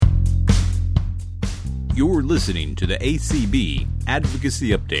You're listening to the ACB Advocacy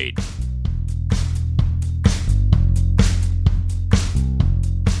Update.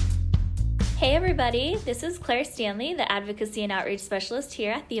 Hey everybody, this is Claire Stanley, the Advocacy and Outreach Specialist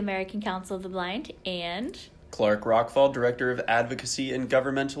here at the American Council of the Blind, and Clark Rockfall, Director of Advocacy and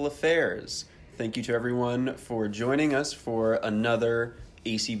Governmental Affairs. Thank you to everyone for joining us for another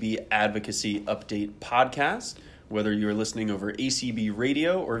ACB Advocacy Update podcast, whether you're listening over ACB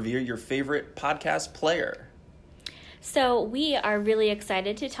radio or via your favorite podcast player. So we are really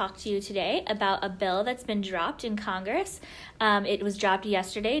excited to talk to you today about a bill that's been dropped in Congress. It was dropped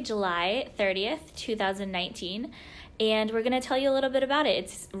yesterday, July 30th, 2019, and we're going to tell you a little bit about it.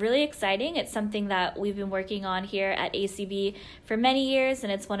 It's really exciting. It's something that we've been working on here at ACB for many years,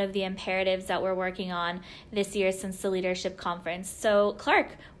 and it's one of the imperatives that we're working on this year since the Leadership Conference. So,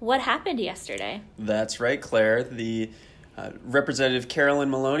 Clark, what happened yesterday? That's right, Claire. The Representative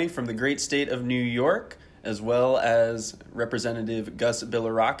Carolyn Maloney from the great state of New York, as well as Representative Gus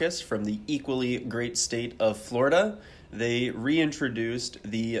Bilirakis from the equally great state of Florida. They reintroduced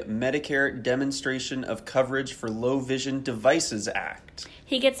the Medicare Demonstration of Coverage for Low Vision Devices Act.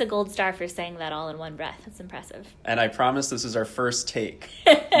 He gets a gold star for saying that all in one breath. That's impressive. And I promise this is our first take.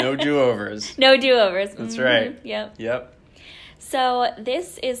 No do-overs. No do-overs. That's right. Yep. So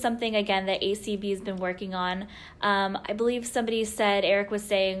this is something, again, that ACB has been working on. I believe somebody said, Eric was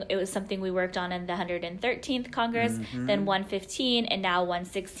saying it was something we worked on in the 113th Congress, then 115, and now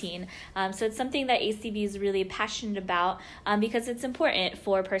 116. So it's something that ACB is really passionate about because it's important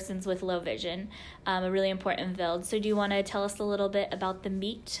for persons with low vision, a really important bill. So do you want to tell us a little bit about the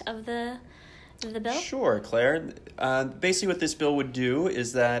meat of the bill? Sure, Claire. Basically what this bill would do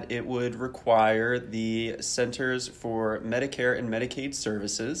is that it would require the Centers for Medicare and Medicaid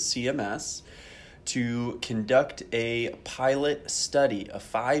Services, CMS, to conduct a pilot study, a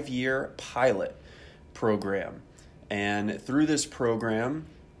 5-year pilot program. And through this program,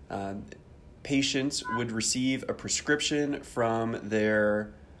 patients would receive a prescription from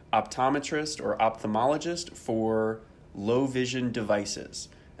their optometrist or ophthalmologist for low vision devices.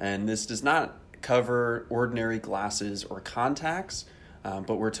 And this does not cover ordinary glasses or contacts,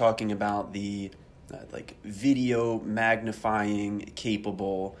 but we're talking about the video magnifying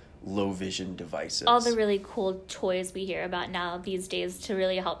capable low vision devices. All the really cool toys we hear about now these days to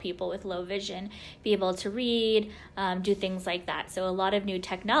really help people with low vision be able to read, do things like that. So a lot of new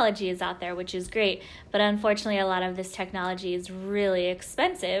technology is out there, which is great, but unfortunately a lot of this technology is really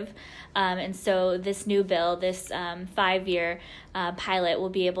expensive. And so this new bill, this 5-year pilot, will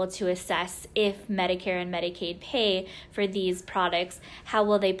be able to assess if Medicare and Medicaid pay for these products, how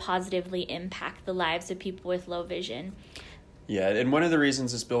will they positively impact the lives of people with low vision. Yeah, and one of the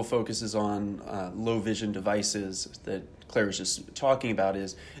reasons this bill focuses on low vision devices that Claire was just talking about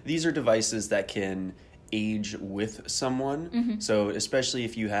is these are devices that can age with someone. Mm-hmm. So especially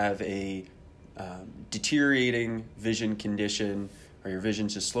if you have a deteriorating vision condition or your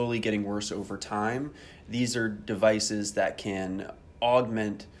vision's just slowly getting worse over time, these are devices that can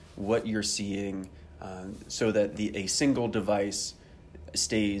augment what you're seeing so that a single device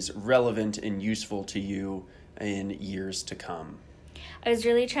stays relevant and useful to you in years to come. I was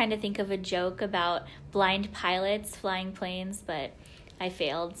really trying to think of a joke about blind pilots flying planes, but I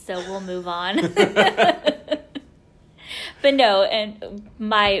failed, so we'll move on. But no, and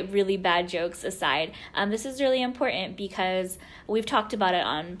my really bad jokes aside, this is really important because we've talked about it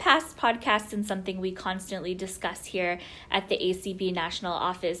on past podcasts, and something we constantly discuss here at the ACB National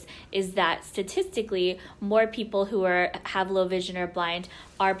Office is that statistically, more people who have low vision or blind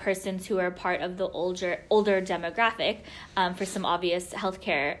are persons who are part of the older demographic for some obvious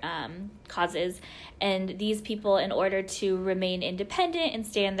healthcare causes. And these people, in order to remain independent and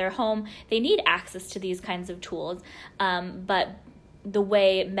stay in their home, they need access to these kinds of tools. But the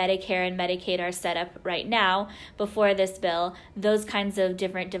way Medicare and Medicaid are set up right now, before this bill, those kinds of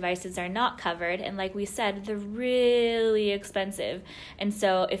different devices are not covered. And like we said, they're really expensive. And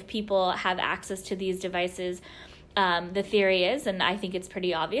so if people have access to these devices, the theory is, and I think it's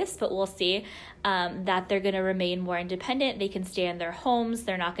pretty obvious, but we'll see, that they're going to remain more independent. They can stay in their homes.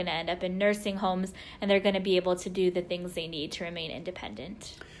 They're not going to end up in nursing homes, and they're going to be able to do the things they need to remain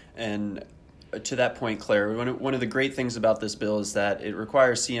independent. And to that point, Claire, one of the great things about this bill is that it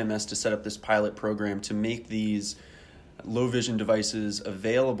requires CMS to set up this pilot program to make these low vision devices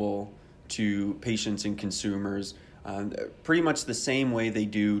available to patients and consumers pretty much the same way they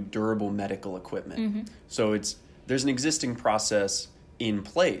do durable medical equipment. Mm-hmm. So there's an existing process in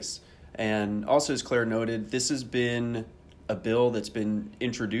place. And also, as Claire noted, this has been a bill that's been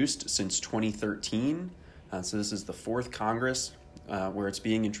introduced since 2013. So this is the fourth Congress where it's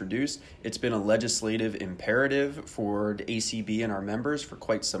being introduced. It's been a legislative imperative for the ACB and our members for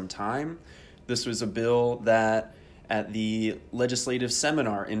quite some time. This was a bill that at the legislative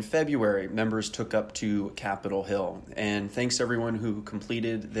seminar in February, members took up to Capitol Hill. And thanks to everyone who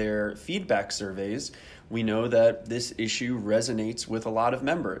completed their feedback surveys, we know that this issue resonates with a lot of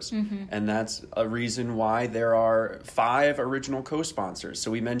members. And that's a reason why there are 5 original co-sponsors.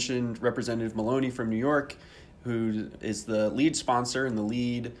 So we mentioned Representative Maloney from New York, who is the lead sponsor, and the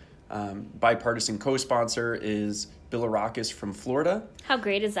lead bipartisan co-sponsor is Bilirakis from Florida. How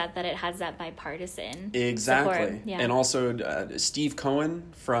great is that it has that bipartisan Exactly. support? Yeah. And also Steve Cohen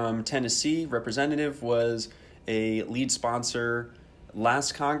from Tennessee, representative, was a lead sponsor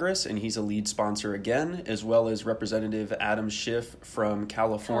last Congress, and he's a lead sponsor again, as well as Representative Adam Schiff from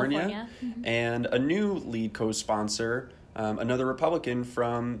California. And a new lead co-sponsor, another Republican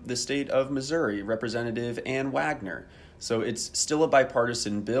from the state of Missouri, Representative Ann Wagner. So it's still a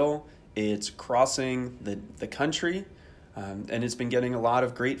bipartisan bill. It's crossing the country, and it's been getting a lot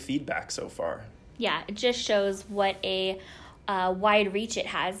of great feedback so far. Yeah, it just shows what a wide reach it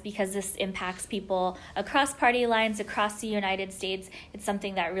has, because this impacts people across party lines, across the United States. It's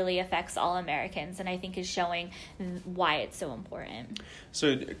something that really affects all Americans, and I think is showing why it's so important.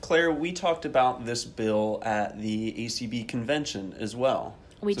 So, Claire, we talked about this bill at the ACB convention as well.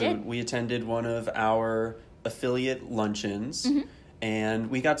 We did. We attended one of our affiliate luncheons, and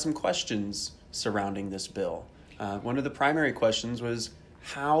we got some questions surrounding this bill. One of the primary questions was,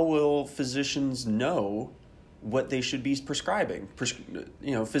 how will physicians know what they should be prescribing?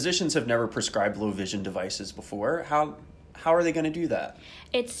 Physicians have never prescribed low vision devices before. How are they going to do that?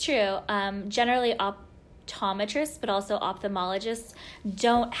 It's true. Generally, optometrists, but also ophthalmologists,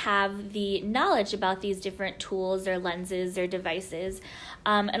 don't have the knowledge about these different tools or lenses or devices.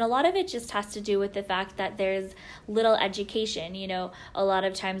 And a lot of it just has to do with the fact that there's little education. A lot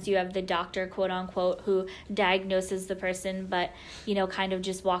of times you have the doctor, quote unquote, who diagnoses the person, but, kind of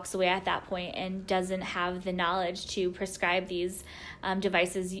just walks away at that point and doesn't have the knowledge to prescribe these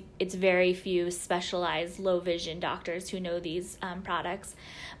devices. It's very few specialized low vision doctors who know these products.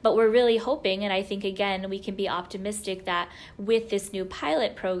 But we're really hoping, and I think, again, we can be optimistic that with this new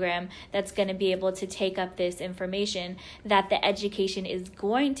pilot program that's going to be able to take up this information, that the education is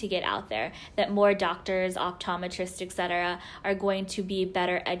going to get out there, that more doctors, optometrists, etc., are going to be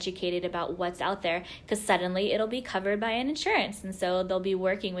better educated about what's out there, because suddenly it'll be covered by an insurance, and so they'll be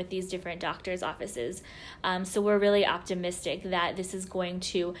working with these different doctors' offices. So we're really optimistic that this is going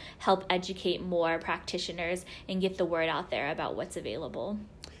to help educate more practitioners and get the word out there about what's available.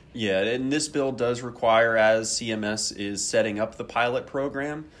 Yeah, and this bill does require, as CMS is setting up the pilot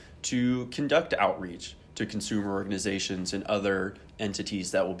program, to conduct outreach to consumer organizations and other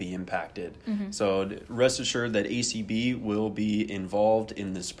entities that will be impacted. So rest assured that ACB will be involved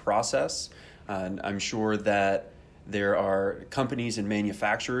in this process. And I'm sure that there are companies and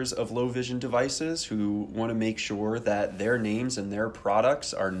manufacturers of low vision devices who want to make sure that their names and their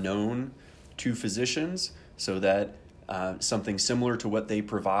products are known to physicians, so that something similar to what they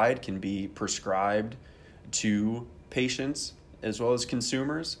provide can be prescribed to patients as well as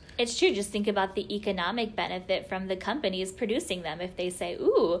consumers. It's true. Just think about the economic benefit from the companies producing them. If they say,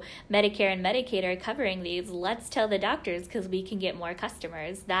 ooh, Medicare and Medicaid are covering these, let's tell the doctors because we can get more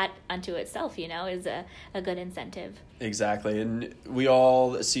customers. That unto itself, is a good incentive. Exactly. And we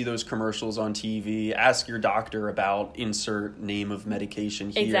all see those commercials on TV. Ask your doctor about insert name of medication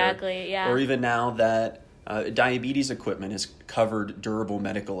here. Exactly, yeah. Or even now that diabetes equipment is covered durable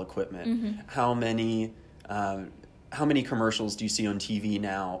medical equipment. How many commercials do you see on TV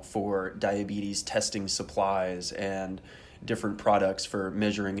now for diabetes testing supplies and different products for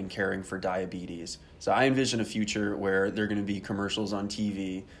measuring and caring for diabetes? So I envision a future where there are going to be commercials on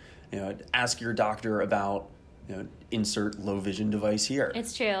TV. Ask your doctor about insert low vision device here.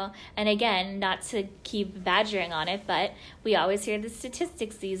 It's true. And again, not to keep badgering on it, but we always hear the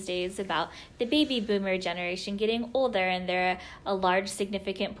statistics these days about the baby boomer generation getting older, and they're a large,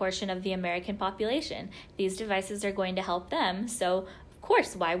 significant portion of the American population. These devices are going to help them. So, of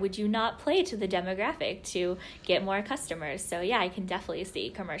course, why would you not play to the demographic to get more customers? So, yeah, I can definitely see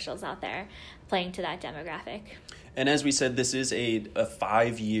commercials out there playing to that demographic. And as we said, this is a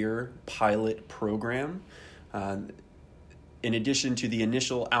 5-year pilot program. In addition to the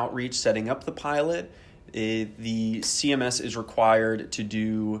initial outreach setting up the pilot, the CMS is required to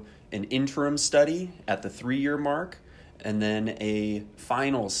do an interim study at the 3-year mark, and then a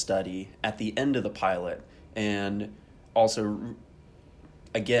final study at the end of the pilot, and also,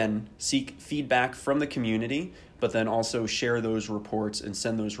 again, seek feedback from the community, but then also share those reports and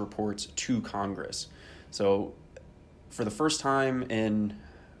send those reports to Congress. So for the first time in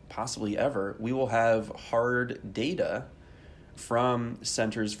possibly ever, we will have hard data from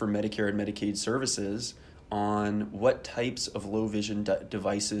Centers for Medicare and Medicaid Services on what types of low vision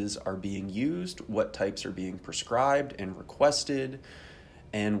devices are being used, what types are being prescribed and requested,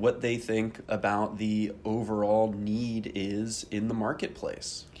 and what they think about the overall need is in the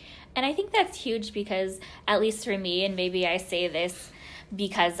marketplace. And I think that's huge because, at least for me, and maybe I say this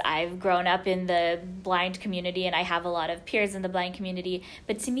because I've grown up in the blind community and I have a lot of peers in the blind community,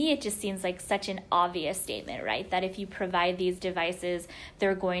 but to me it just seems like such an obvious statement, right? That if you provide these devices,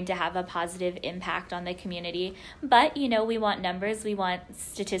 they're going to have a positive impact on the community. But, we want numbers, we want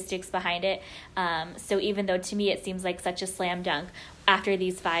statistics behind it. So even though to me it seems like such a slam dunk, after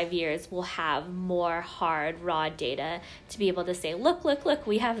these 5 years, we'll have more hard, raw data to be able to say, look,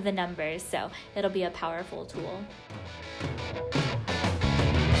 we have the numbers. So it'll be a powerful tool.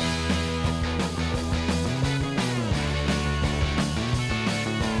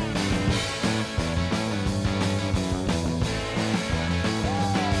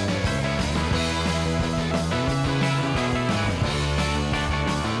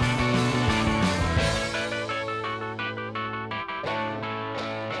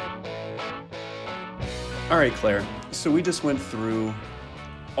 All right, Claire. So we just went through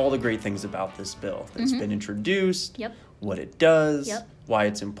all the great things about this bill that's been introduced, Yep. what it does, Yep. why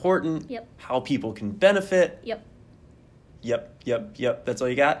it's important, Yep. how people can benefit. Yep. Yep. That's all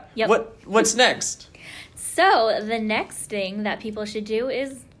you got? Yep. What's next? So the next thing that people should do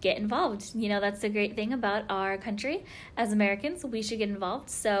is get involved. That's the great thing about our country. As Americans, we should get involved.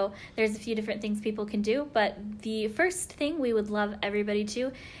 So there's a few different things people can do, but the first thing we would love everybody to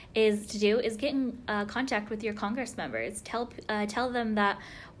do is get in contact with your Congress members. Tell them that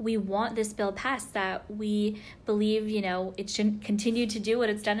we want this bill passed, that we believe, it shouldn't continue to do what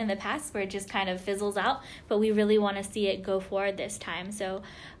it's done in the past where it just kind of fizzles out, but we really want to see it go forward this time. So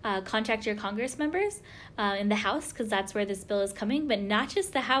contact your Congress members in the House, because that's where this bill is coming, but not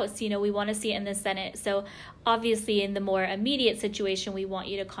just the House. We want to see it in the Senate. So obviously in the more immediate situation, we want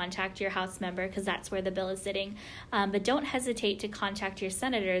you to contact your House member because that's where the bill is sitting. But don't hesitate to contact your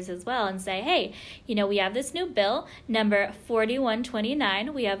senators as well and say, hey, we have this new bill, number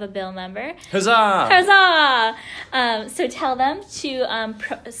 4129. We have a bill number. Huzzah! Huzzah! So tell them to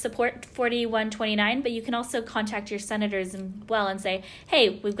support 4129, but you can also contact your senators as well and say,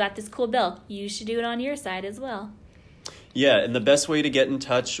 hey, we've got this cool bill. You should do it on your side as well. Yeah, and the best way to get in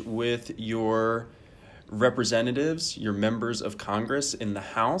touch with your representatives, your members of Congress in the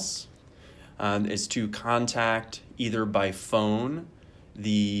House, is to contact either by phone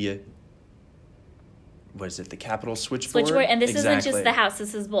the Capitol switchboard? And this Exactly. isn't just the House,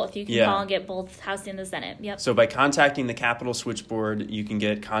 this is both. You can call and get both House and the Senate. Yep. So by contacting the Capitol switchboard, you can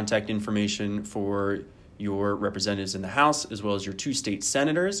get contact information for your representatives in the House as well as your 2 state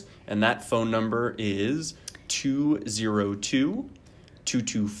senators, and that phone number is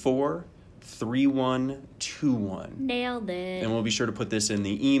 202-224-3121. Nailed it. And we'll be sure to put this in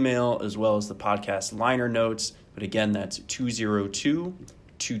the email as well as the podcast liner notes. But again, that's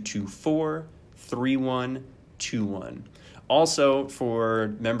 202-224-3121. Also,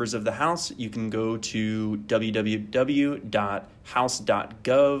 for members of the House, you can go to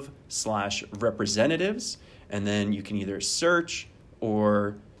www.house.gov/representatives, and then you can either search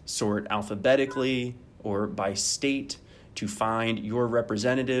or sort alphabetically or by state to find your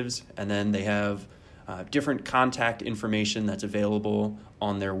representatives, and then they have different contact information that's available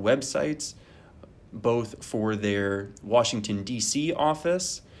on their websites, both for their Washington, D.C.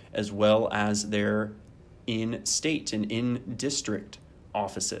 office as well as their in-state and in-district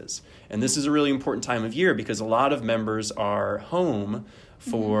offices. And this is a really important time of year because a lot of members are home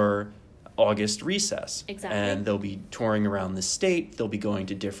for August recess. Exactly. And they'll be touring around the state. They'll be going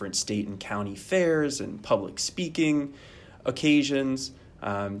to different state and county fairs and public speaking occasions,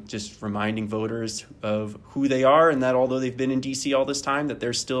 just reminding voters of who they are and that although they've been in D.C. all this time, that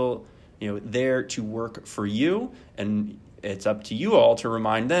they're still there to work for you. And it's up to you all to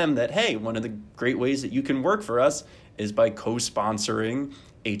remind them that, hey, one of the great ways that you can work for us is by co-sponsoring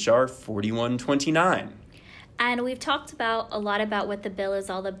H.R. 4129. And we've talked a lot about what the bill is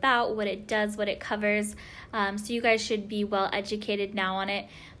all about, what it does, what it covers. So you guys should be well educated now on it.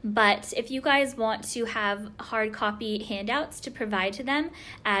 But if you guys want to have hard copy handouts to provide to them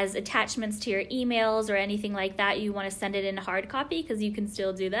as attachments to your emails or anything like that, you want to send it in hard copy because you can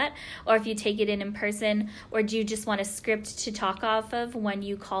still do that. Or if you take it in person, or do you just want a script to talk off of when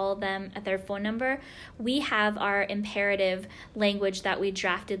you call them at their phone number, we have our imperative language that we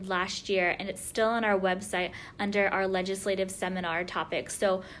drafted last year, and it's still on our website. under our legislative seminar topics.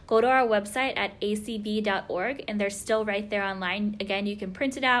 So go to our website at acb.org, and they're still right there online. Again, you can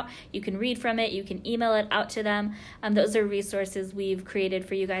print it out, you can read from it, you can email it out to them. Those are resources we've created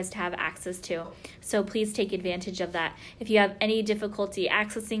for you guys to have access to. So please take advantage of that. If you have any difficulty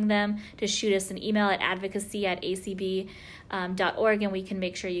accessing them, just shoot us an email at advocacy@acb.org, and we can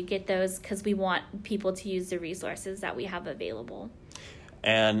make sure you get those, because we want people to use the resources that we have available.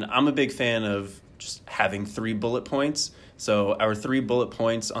 And I'm a big fan of just having 3 bullet points. So our 3 bullet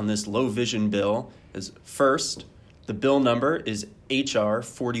points on this low vision bill is: first, the bill number is HR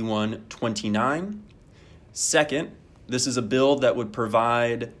 4129. Second, this is a bill that would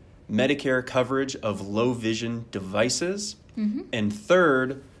provide Medicare coverage of low vision devices. And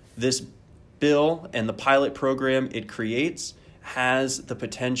third, this bill and the pilot program it creates has the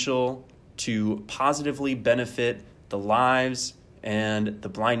potential to positively benefit the lives and the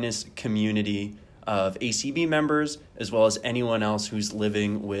blindness community of ACB members, as well as anyone else who's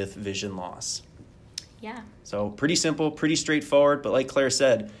living with vision loss. Yeah. So pretty simple, pretty straightforward. But like Claire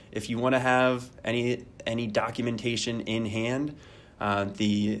said, if you want to have any documentation in hand,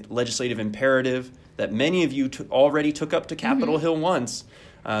 the legislative imperative that many of you already took up to Capitol Hill once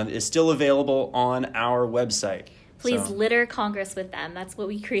is still available on our website. Please litter Congress with them. That's what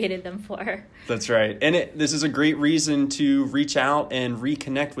we created them for. That's right. And this is a great reason to reach out and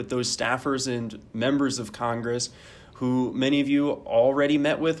reconnect with those staffers and members of Congress who many of you already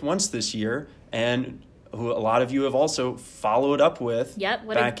met with once this year, and who a lot of you have also followed up with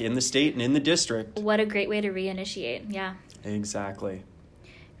back in the state and in the district. What a great way to reinitiate. Yeah. Exactly.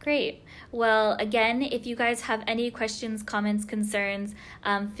 Great. Well, again, if you guys have any questions, comments, concerns,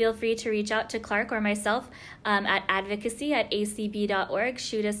 feel free to reach out to Clark or myself at advocacy@acb.org.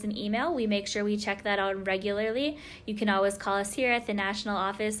 Shoot us an email. We make sure we check that out regularly. You can always call us here at the national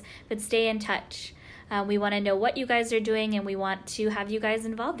office, but stay in touch. We want to know what you guys are doing, and we want to have you guys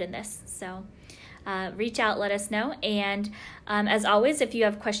involved in this. So reach out, let us know. And as always, if you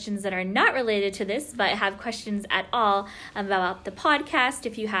have questions that are not related to this, but have questions at all about the podcast,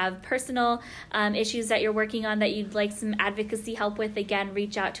 if you have personal issues that you're working on that you'd like some advocacy help with, again,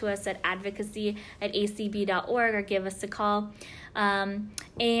 reach out to us at advocacy@acb.org or give us a call.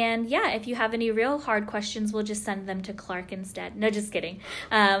 And yeah, if you have any real hard questions, we'll just send them to Clark instead. No, just kidding.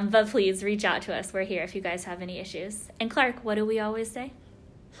 But please reach out to us. We're here if you guys have any issues. And Clark, what do we always say?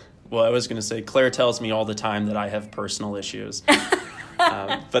 Well, I was going to say, Claire tells me all the time that I have personal issues.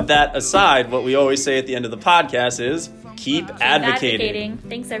 But that aside, what we always say at the end of the podcast is, keep advocating.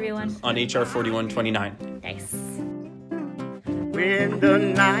 Thanks, everyone. On HR 4129. Nice. When the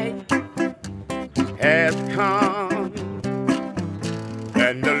night has come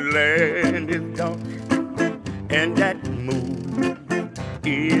and the land is dark and that moon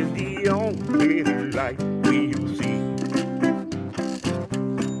is the only light we'll see.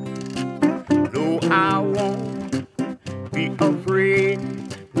 No, I won't be afraid.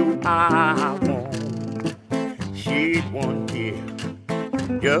 No, I won't shed one tear.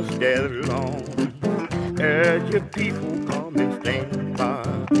 Just as long as your people come and stand by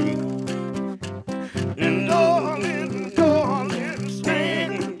me.